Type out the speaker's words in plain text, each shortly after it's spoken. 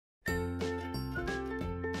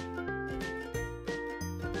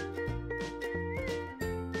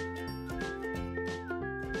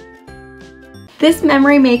This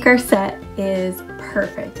memory maker set is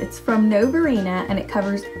perfect. It's from Novarena and it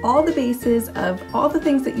covers all the bases of all the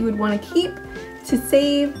things that you would want to keep, to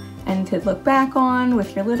save, and to look back on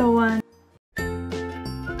with your little one.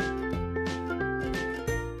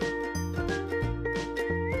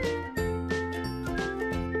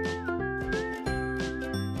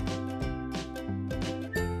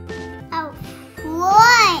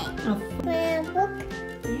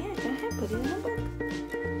 Put it in the book.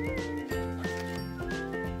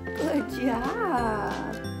 Good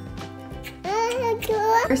job.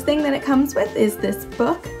 First thing that it comes with is this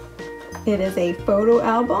book. It is a photo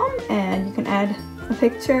album and you can add a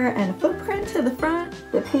picture and a footprint to the front.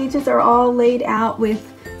 The pages are all laid out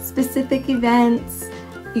with specific events.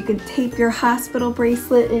 You can tape your hospital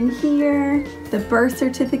bracelet in here. The birth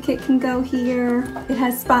certificate can go here. It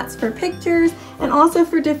has spots for pictures and also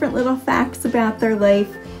for different little facts about their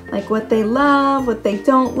life, like what they love, what they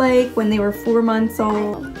don't like, when they were 4 months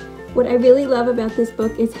old. What I really love about this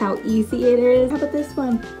book is how easy it is. How about this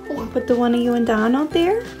one? Yeah. Put the one of you and Donald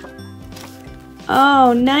there.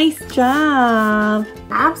 Oh, nice job.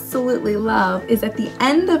 Absolutely love is at the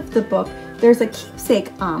end of the book, there's a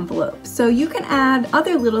keepsake envelope. So you can add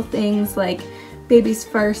other little things like baby's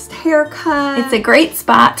first haircut. It's a great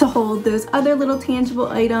spot to hold those other little tangible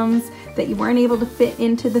items that you weren't able to fit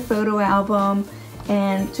into the photo album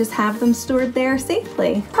and just have them stored there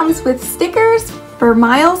safely. Comes with stickers for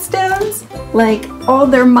milestones, like all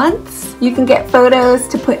their months. You can get photos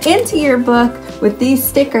to put into your book with these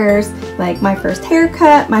stickers, like my first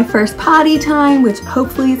haircut, my first potty time, which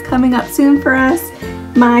hopefully is coming up soon for us,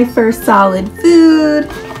 my first solid food,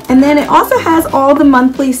 and then it also has all the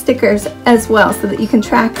monthly stickers as well so that you can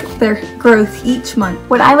track their growth each month.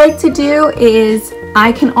 What I like to do is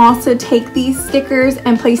I can also take these stickers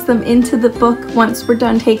and place them into the book once we're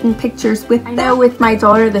done taking pictures with them. I know with my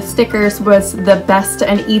daughter the stickers was the best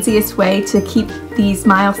and easiest way to keep these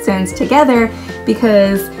milestones together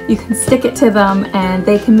because you can stick it to them and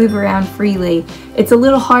they can move around freely. It's a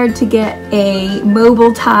little hard to get a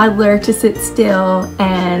mobile toddler to sit still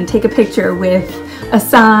and take a picture with a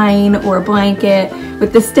sign or a blanket.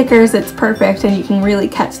 With the stickers it's perfect and you can really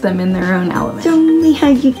catch them in their own element. Show me how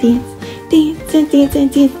you dance. Dance and dance and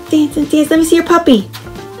dance, dance and dance. Let me see your puppy.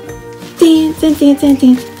 Dance and dance and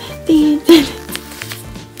dance, dance and dance.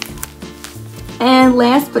 And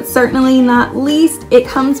last but certainly not least, it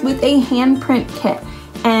comes with a handprint kit.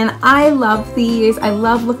 And I love these. I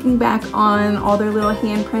love looking back on all their little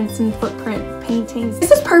handprints and footprint paintings.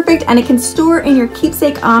 This is perfect and it can store in your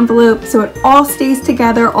keepsake envelope so it all stays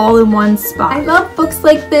together all in one spot. I love books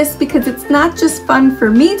like this because it's not just fun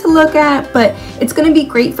for me to look at, but it's going to be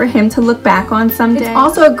great for him to look back on someday. It's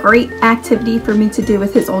also a great activity for me to do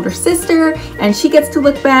with his older sister and she gets to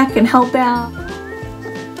look back and help out.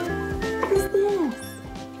 What is this?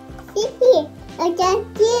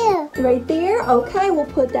 Right there? Okay, we'll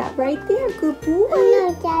put that right there. Good boy.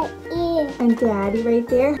 No, Daddy. And Daddy right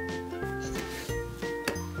there.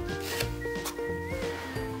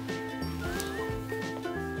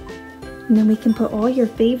 And then we can put all your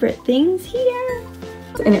favorite things here.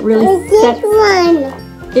 And it really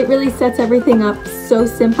sets everything up so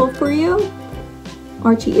simple for you.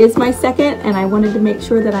 Archie is my second and I wanted to make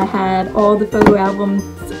sure that I had all the photo albums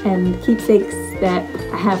and keepsakes that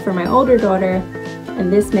I have for my older daughter,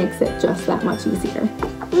 and this makes it just that much easier.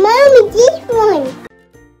 Mommy, this one.